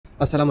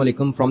Assalamu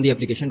alaikum. From the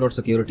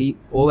application.security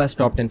OS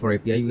top 10 for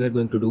API, we are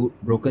going to do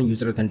broken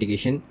user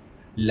authentication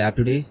lab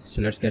today.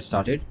 So let's get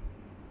started.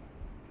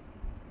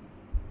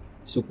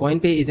 So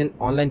CoinPay is an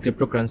online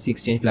cryptocurrency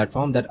exchange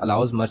platform that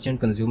allows merchant,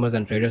 consumers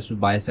and traders to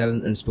buy, sell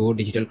and store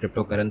digital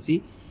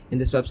cryptocurrency in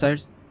this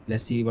website.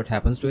 Let's see what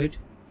happens to it.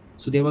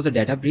 So there was a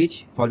data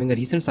breach following a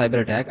recent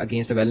cyber attack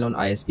against a well-known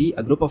ISP.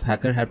 A group of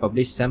hackers had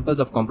published samples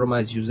of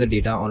compromised user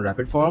data on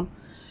Rapid Form.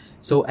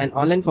 So an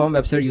online form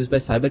website used by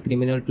cyber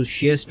criminal to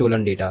share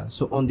stolen data.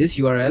 So on this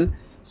URL,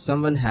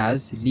 someone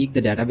has leaked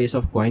the database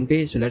of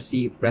CoinPay. So let's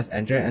see, press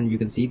enter and you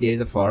can see there is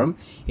a forum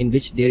in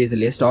which there is a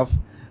list of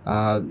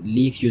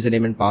leaked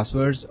username and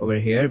passwords over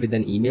here with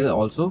an email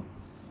also.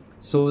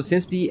 So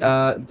since the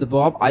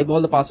Bob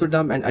eyeballed the password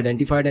dump and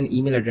identified an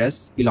email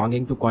address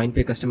belonging to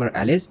CoinPay customer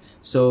Alice,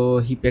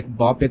 so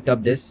Bob picked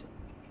up this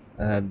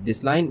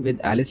line with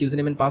Alice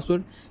username and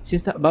password.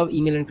 Since the above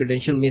email and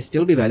credential may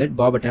still be valid,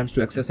 Bob attempts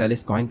to access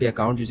Alice's CoinPay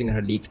account using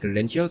her leaked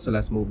credentials. So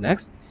let's move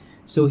next.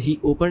 So he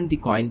opened the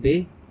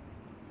CoinPay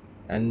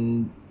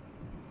and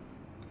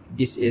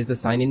this is the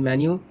sign-in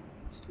menu.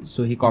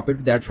 So he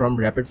copied that from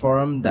Rapid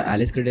Forum, the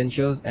Alice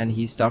credentials, and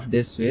he stuffed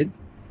this with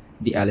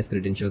the Alice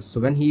credentials. So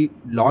when he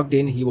logged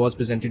in, he was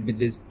presented with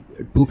this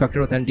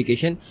two-factor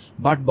authentication,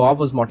 but Bob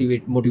was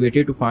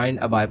motivated to find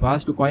a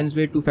bypass to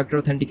CoinPay two-factor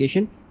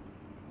authentication.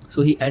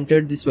 So he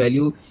entered this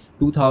value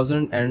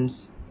 2000 and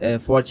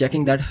for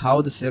checking that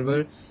how the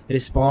server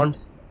respond,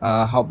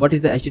 what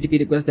is the HTTP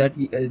request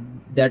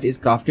that is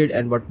crafted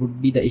and what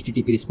would be the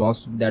HTTP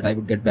response that I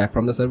would get back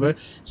from the server.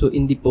 So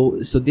in the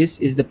so this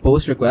is the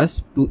post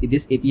request to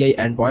this API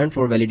endpoint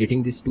for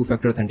validating this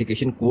two-factor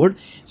authentication code.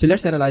 So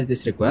let's analyze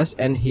this request,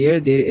 and here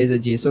there is a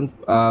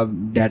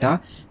JSON data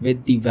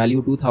with the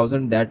value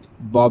 2000 that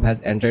Bob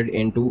has entered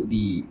into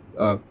the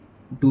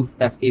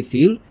 2FA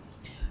field.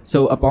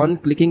 So upon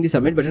clicking the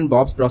submit button,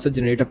 Bob's process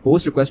generates a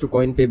post request to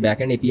CoinPay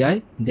backend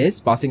API,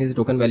 this passing his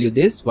token value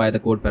this via the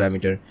code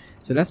parameter.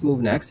 So let's move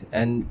next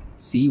and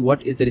see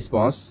what is the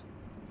response.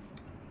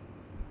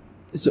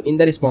 So in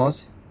the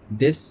response,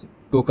 this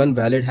token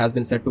valid has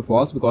been set to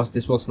false because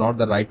this was not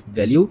the right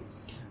value.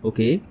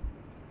 Okay.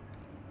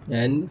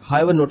 And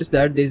however, notice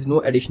that there is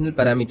no additional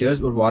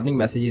parameters or warning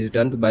messages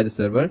returned by the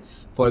server.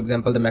 For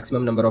example, the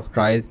maximum number of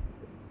tries.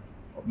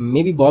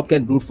 Maybe Bob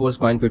can brute force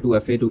CoinPay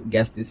 2FA to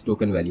guess this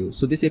token value.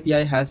 So this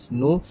API has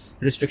no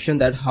restriction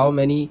that how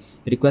many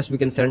requests we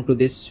can send to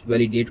this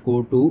validate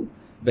code to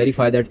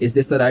verify that is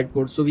this the right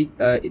code. So we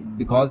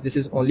because this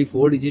is only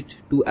 4-digit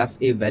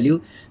 2FA value,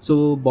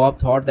 so Bob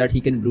thought that he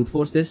can brute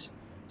force this.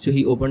 So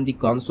he opened the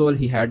console.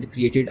 He had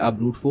created a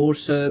brute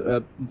force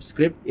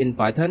script in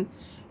Python,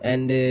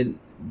 and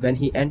when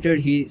he entered,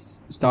 he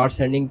starts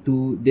sending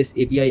to this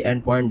API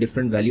endpoint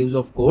different values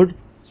of code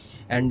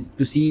and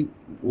to see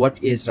what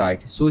is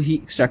right. So he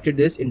extracted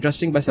this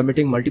interesting by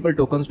submitting multiple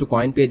tokens to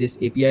CoinPay this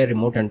API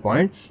remote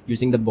endpoint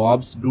using the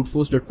Bob's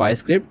bruteforce.py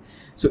script.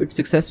 So it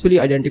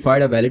successfully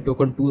identified a valid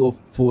token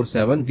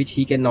 2047 which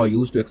he can now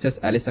use to access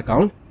Alice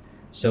account.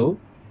 So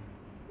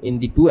in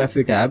the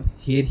 2FA tab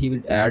here, he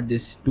will add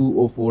this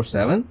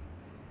 2047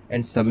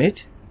 and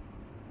submit.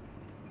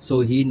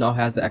 So he now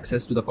has the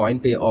access to the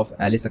CoinPay of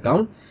Alice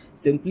account.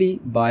 Simply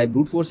by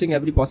brute forcing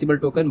every possible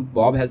token,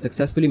 Bob has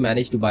successfully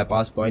managed to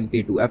bypass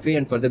CoinPay 2FA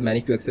and further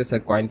managed to access a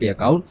CoinPay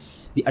account.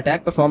 The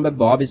attack performed by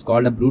Bob is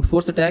called a brute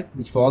force attack,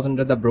 which falls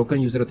under the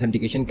broken user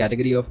authentication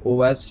category of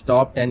OWASP's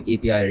top 10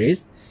 API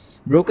risks.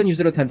 Broken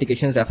user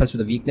authentication refers to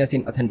the weakness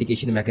in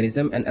authentication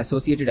mechanism and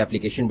associated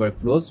application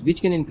workflows, which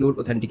can include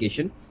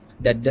authentication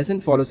that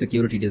doesn't follow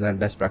security design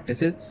best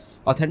practices,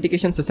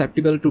 authentication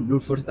susceptible to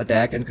brute force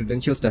attack and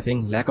credential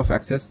stuffing, lack of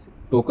access,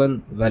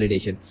 token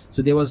validation.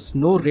 So there was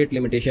no rate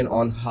limitation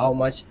on how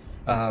much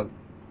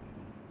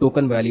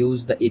token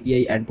values the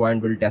API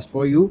endpoint will test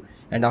for you,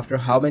 and after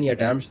how many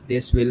attempts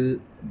this will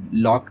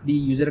lock the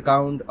user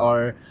account,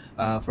 or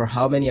for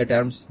how many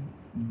attempts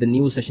the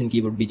new session key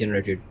would be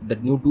generated, the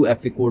new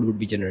 2FA code would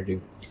be generated.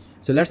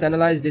 So let's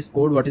analyze this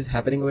code, what is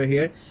happening over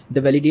here.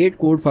 The validate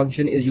code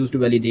function is used to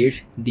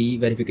validate the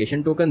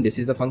verification token. This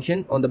is the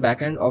function on the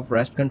backend of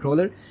REST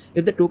controller.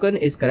 If the token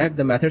is correct,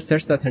 the method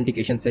sets the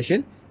authentication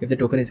session. If the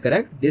token is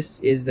correct,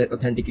 this is the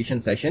authentication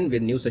session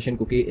with new session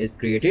cookie is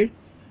created,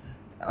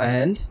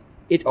 and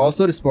it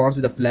also responds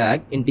with a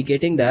flag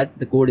indicating that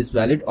the code is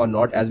valid or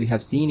not, as we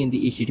have seen in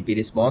the HTTP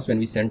response when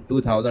we sent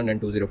 2000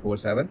 and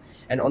 2047.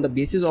 And on the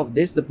basis of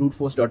this, the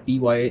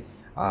bruteforce.py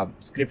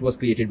script was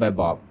created by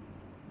Bob.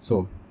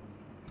 So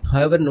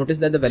however, notice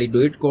that the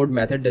validate code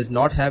method does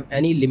not have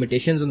any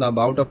limitations on the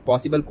amount of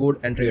possible code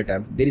entry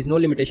attempt. There is no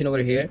limitation over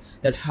here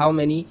that how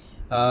many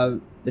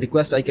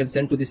requests I can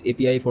send to this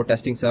API for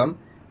testing some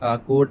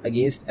code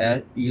against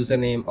a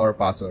username or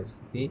password.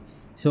 Okay.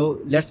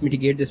 So let's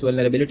mitigate this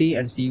vulnerability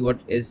and see what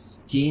is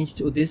changed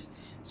to this.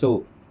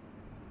 So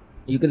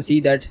you can see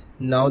that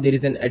now there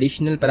is an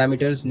additional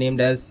parameters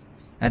named as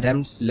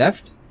attempts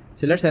left.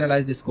 So let's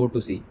analyze this code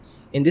to see.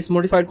 In this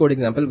modified code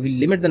example, we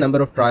limit the number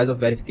of tries of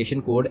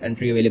verification code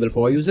entry available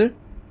for user.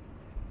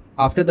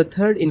 After the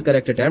third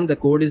incorrect attempt, the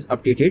code is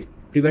updated,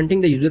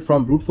 preventing the user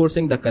from brute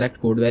forcing the correct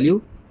code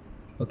value.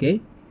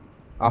 Okay,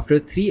 after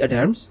 3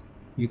 attempts,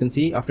 you can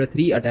see after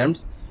 3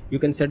 attempts you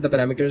can set the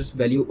parameters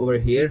value over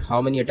here,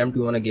 how many attempts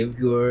you want to give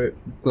your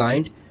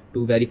client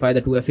to verify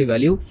the 2FA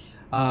value.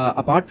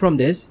 Apart from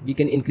this, we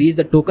can increase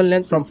the token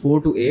length from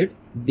 4 to 8,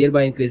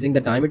 thereby increasing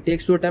the time it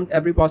takes to attempt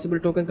every possible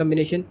token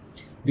combination.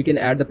 We can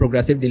add the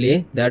progressive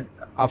delay, that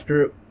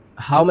after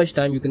how much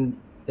time you can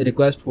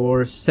request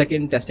for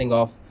second testing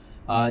of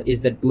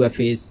is the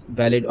 2FA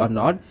valid or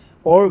not.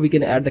 Or we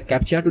can add the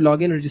captcha to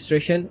login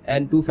registration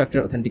and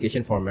 2-factor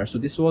authentication format. So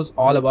this was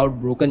all about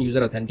broken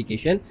user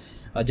authentication.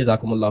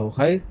 Jazakumullahu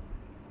khair.